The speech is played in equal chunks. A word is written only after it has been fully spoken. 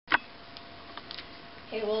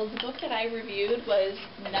Okay, well, the book that I reviewed was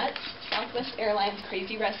Nuts, Southwest Airlines'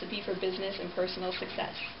 Crazy Recipe for Business and Personal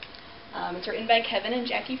Success. It's written by Kevin and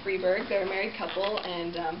Jackie Freiberg. They're a married couple,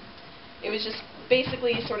 and it was just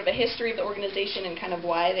basically sort of a history of the organization and kind of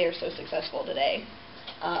why they are so successful today.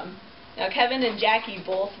 Now, Kevin and Jackie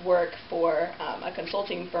both work for a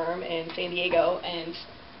consulting firm in San Diego, and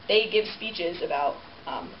they give speeches about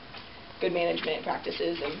good management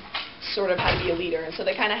practices and sort of how to be a leader, and so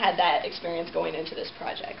they kind of had that experience going into this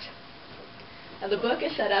project. Now, the book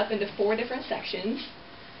is set up into 4 different sections,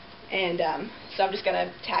 and so I'm just going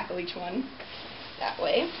to tackle each one that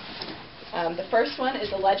way. The first one is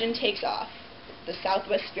The Legend Takes Off. The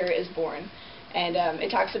Southwest Spirit is Born, and it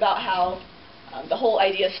talks about how the whole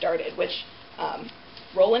idea started, which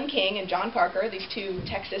Roland King and John Parker, these 2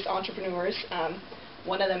 Texas entrepreneurs,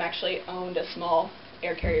 one of them actually owned a small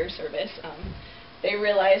air carrier service. They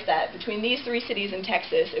realized that between these 3 cities in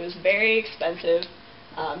Texas, it was very expensive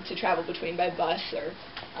to travel between by bus or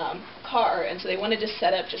car, and so they wanted to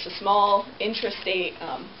set up just a small intrastate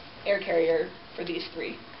air carrier for these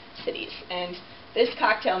 3 cities. And this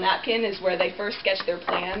cocktail napkin is where they first sketched their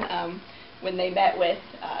plan when they met with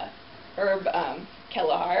Herb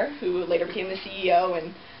Kelleher, who later became the CEO,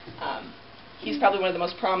 and he's probably one of the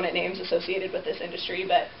most prominent names associated with this industry,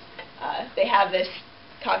 but they have this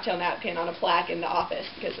cocktail napkin on a plaque in the office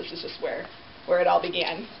because this is just where it all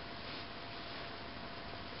began.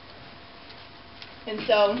 And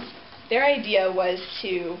so their idea was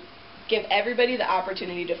to give everybody the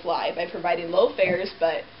opportunity to fly by providing low fares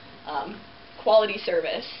but quality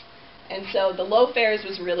service. And so the low fares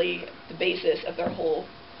was really the basis of their whole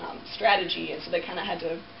strategy, and so they kind of had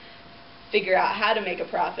to figure out how to make a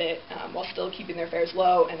profit while still keeping their fares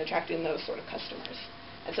low and attracting those sort of customers.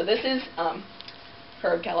 And so this is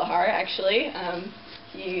Herb Kelleher, actually.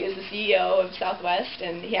 He is the CEO of Southwest,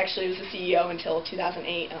 and he actually was the CEO until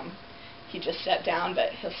 2008. He just stepped down, but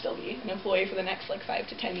he'll still be an employee for the next 5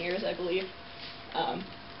 to 10 years, I believe.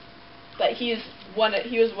 But he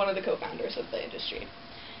was one of the co-founders of the industry.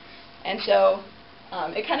 And so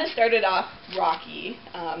it kind of started off rocky.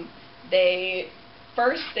 They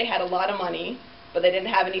had a lot of money, but they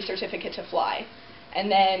didn't have any certificate to fly. And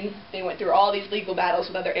then they went through all these legal battles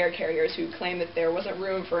with other air carriers who claimed that there wasn't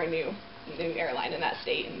room for a new airline in that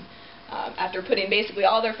state. And after putting basically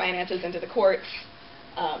all their finances into the courts,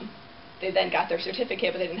 they then got their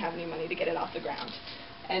certificate, but they didn't have any money to get it off the ground.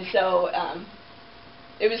 And so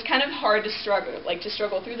it was kind of hard to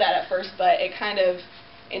struggle through that at first, but it kind of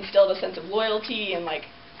instilled a sense of loyalty, and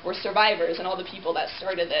we're survivors and all the people that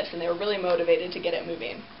started this, and they were really motivated to get it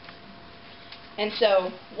moving. And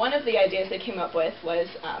so one of the ideas they came up with was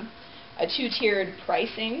a 2-tiered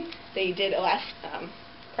pricing. They did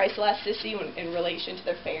price elasticity in relation to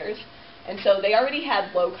their fares. And so they already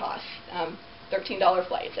had low cost, $13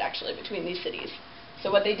 flights actually between these cities. So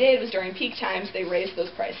what they did was during peak times they raised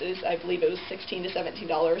those prices. I believe it was $16 to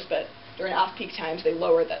 $17, but during off-peak times they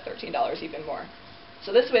lowered that $13 even more.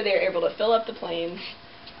 So this way they were able to fill up the planes,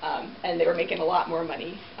 and they were making a lot more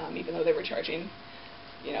money, even though they were charging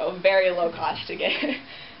very low cost to get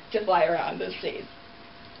to fly around those states.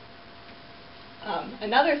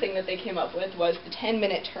 Another thing that they came up with was the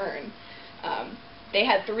 10-minute turn. They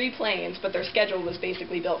had 3 planes, but their schedule was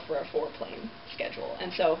basically built for a 4-plane schedule.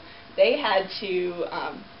 And so they had to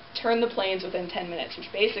turn the planes within 10 minutes, which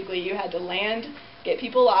basically you had to land, get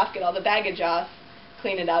people off, get all the baggage off,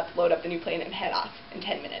 clean it up, load up the new plane, and head off in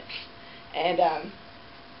 10 minutes. And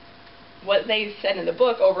what they said in the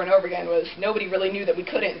book over and over again was nobody really knew that we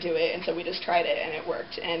couldn't do it, and so we just tried it and it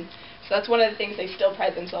worked. And so that's one of the things they still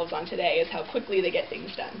pride themselves on today, is how quickly they get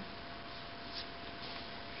things done.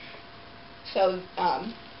 So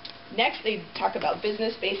next they talk about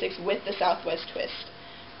business basics with the Southwest twist.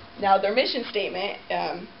 Now their mission statement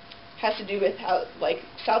has to do with how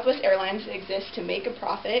Southwest Airlines exists to make a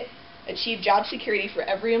profit, achieve job security for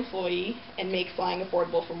every employee, and make flying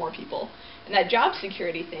affordable for more people. And that job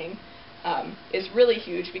security thing is really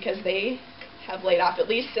huge because they have laid off, at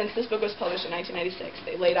least since this book was published in 1996,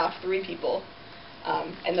 they laid off 3 people,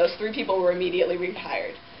 and those 3 people were immediately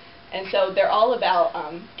rehired. And so they're all about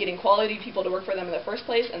getting quality people to work for them in the first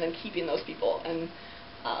place and then keeping those people. And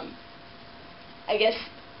I guess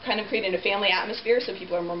kind of creating a family atmosphere so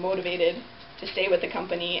people are more motivated to stay with the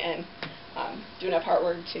company and do enough hard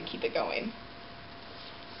work to keep it going.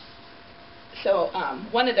 So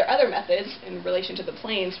one of their other methods in relation to the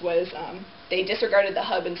planes was they disregarded the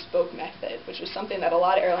hub and spoke method, which was something that a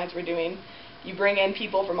lot of airlines were doing. You bring in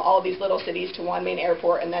people from all these little cities to one main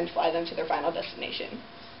airport and then fly them to their final destination.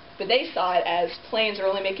 But they saw it as planes are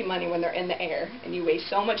only making money when they're in the air, and you waste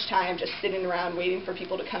so much time just sitting around waiting for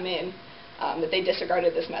people to come in that they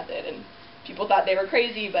disregarded this method. And people thought they were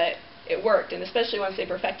crazy, but it worked. And especially once they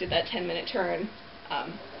perfected that 10-minute turn,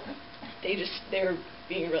 they were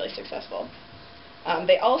being really successful.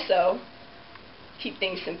 They also keep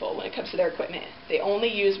things simple when it comes to their equipment. They only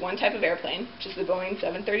use one type of airplane, which is the Boeing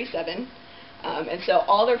 737. And so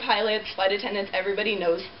all their pilots, flight attendants, everybody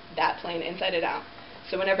knows that plane inside and out.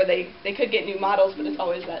 So whenever they could get new models, but it's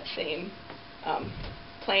always that same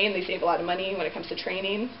plane. They save a lot of money when it comes to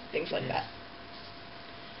training, things like that.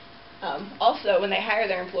 Also, when they hire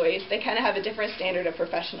their employees, they kind of have a different standard of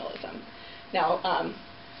professionalism. Now,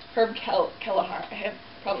 Herb Kelleher, I have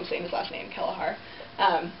problems saying his last name, Kelleher,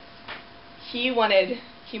 he wanted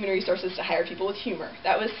human resources to hire people with humor.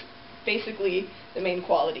 That was basically the main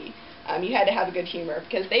quality. You had to have a good humor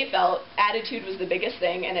because they felt attitude was the biggest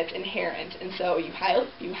thing and it's inherent. And so you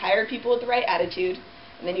hire people with the right attitude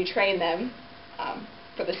and then you train them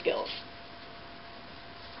for the skills.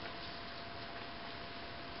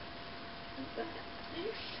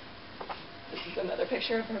 This is another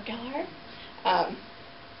picture of Herb Kelleher.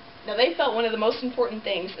 Now they felt one of the most important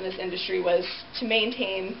things in this industry was to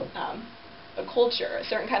maintain a culture, a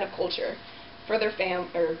certain kind of culture for their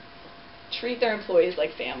treat their employees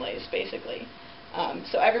like families, basically.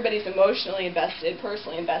 So everybody's emotionally invested,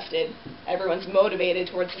 personally invested, everyone's motivated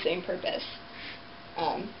towards the same purpose.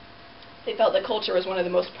 They felt that culture was one of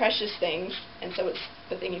the most precious things, and so it's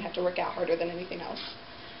the thing you have to work out harder than anything else.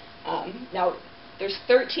 Now, there's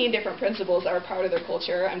 13 different principles that are part of their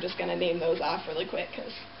culture. I'm just going to name those off really quick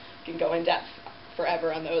because you can go in depth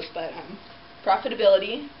forever on those. But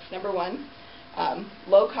profitability is number one.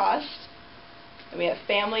 Low cost. And we have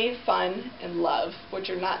family, fun, and love, which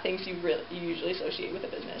are not things you usually associate with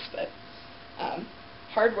a business. But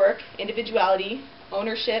hard work, individuality,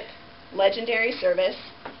 ownership, legendary service,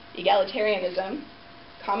 egalitarianism,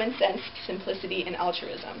 common sense, simplicity, and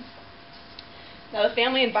altruism. Now the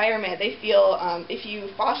family environment, they feel if you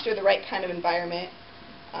foster the right kind of environment,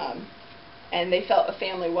 and they felt a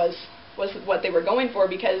family was what they were going for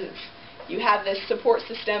because you have this support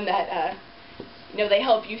system that they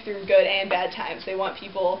help you through good and bad times. They want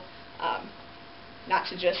people not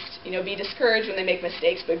to just be discouraged when they make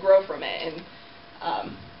mistakes, but grow from it.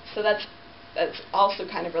 And so that's also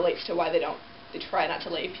kind of relates to why they try not to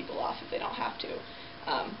lay people off if they don't have to.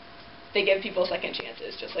 They give people second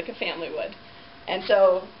chances, just like a family would. And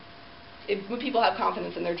so when people have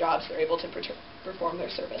confidence in their jobs, they're able to perform their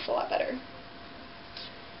service a lot better.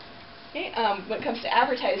 Okay, when it comes to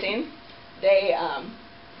advertising, they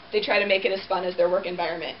try to make it as fun as their work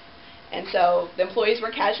environment. And so the employees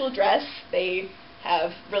wear casual dress. They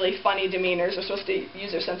have really funny demeanors. They're supposed to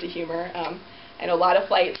use their sense of humor. And a lot of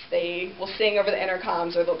flights, they will sing over the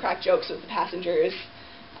intercoms or they'll crack jokes with the passengers.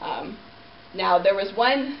 Now, there was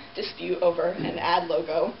one dispute over an ad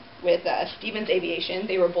logo with Stevens Aviation.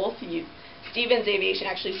 They were both Stevens Aviation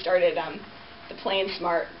actually started the Plain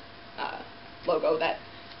Smart logo that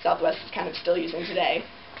Southwest is kind of still using today.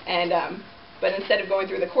 And but instead of going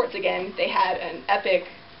through the courts again, they had an epic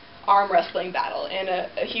arm wrestling battle in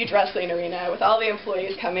a huge wrestling arena with all the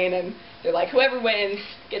employees coming, and they're like, whoever wins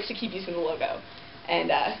gets to keep using the logo.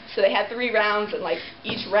 And so they had 3 rounds, and like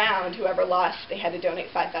each round, whoever lost, they had to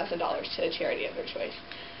donate $5,000 to a charity of their choice.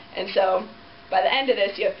 And so by the end of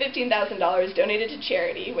this, you have $15,000 donated to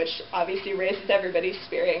charity, which obviously raises everybody's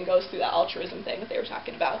spirit and goes through that altruism thing that they were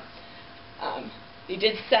talking about. They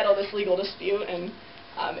did settle this legal dispute, and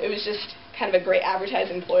it was just kind of a great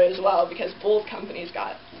advertising ploy as well because both companies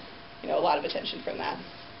got a lot of attention from that.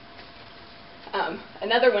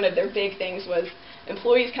 Another one of their big things was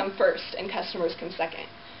employees come first and customers come second,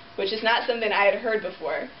 which is not something I had heard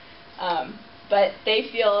before. But they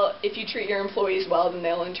feel if you treat your employees well, then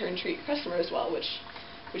they'll in turn treat your customers well,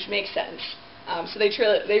 which makes sense. So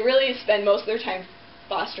they really spend most of their time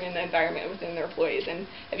fostering the environment within their employees and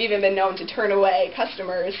have even been known to turn away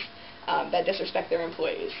customers that disrespect their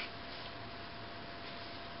employees.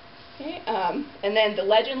 Okay, and then the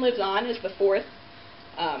legend lives on is the 4th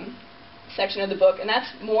section of the book, and that's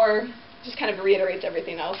more just kind of reiterates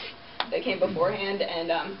everything else that came beforehand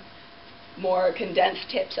and more condensed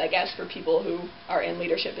tips, I guess, for people who are in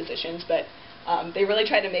leadership positions. But they really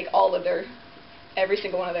try to make every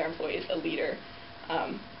single one of their employees a leader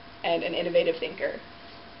and an innovative thinker.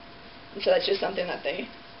 And so that's just something that they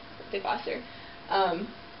foster.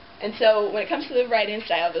 And so when it comes to the writing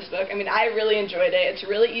style of this book, I mean, I really enjoyed it. It's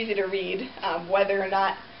really easy to read, whether or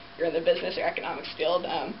not you're in the business or economics field.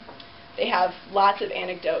 They have lots of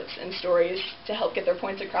anecdotes and stories to help get their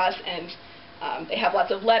points across, and they have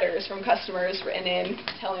lots of letters from customers written in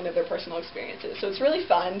telling of their personal experiences. So it's really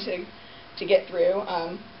fun to get through,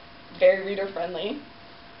 very reader-friendly.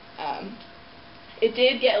 it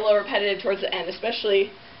did get a little repetitive towards the end,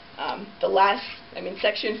 especially the last,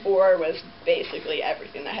 section 4 was basically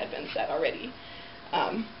everything that had been said already.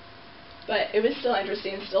 But it was still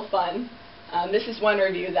interesting, still fun. This is one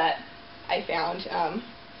review that I found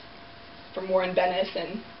from Warren Bennis,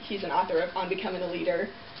 and he's an author of On Becoming a Leader.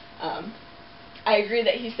 I agree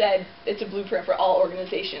that he said it's a blueprint for all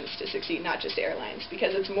organizations to succeed, not just airlines,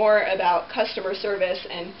 because it's more about customer service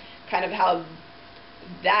and kind of how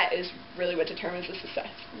that is really what determines the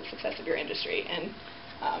success of your industry, and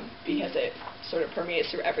because it sort of permeates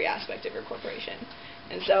through every aspect of your corporation.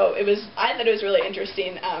 And so I thought it was really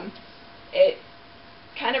interesting. It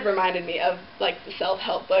kind of reminded me of like the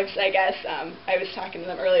self-help books, I guess. I was talking to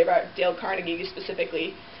them earlier about Dale Carnegie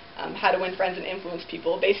specifically, How to Win Friends and Influence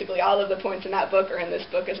People. Basically all of the points in that book are in this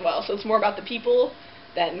book as well. So it's more about the people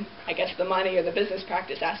than, I guess, the money or the business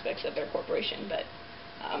practice aspects of their corporation. But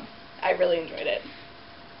I really enjoyed it.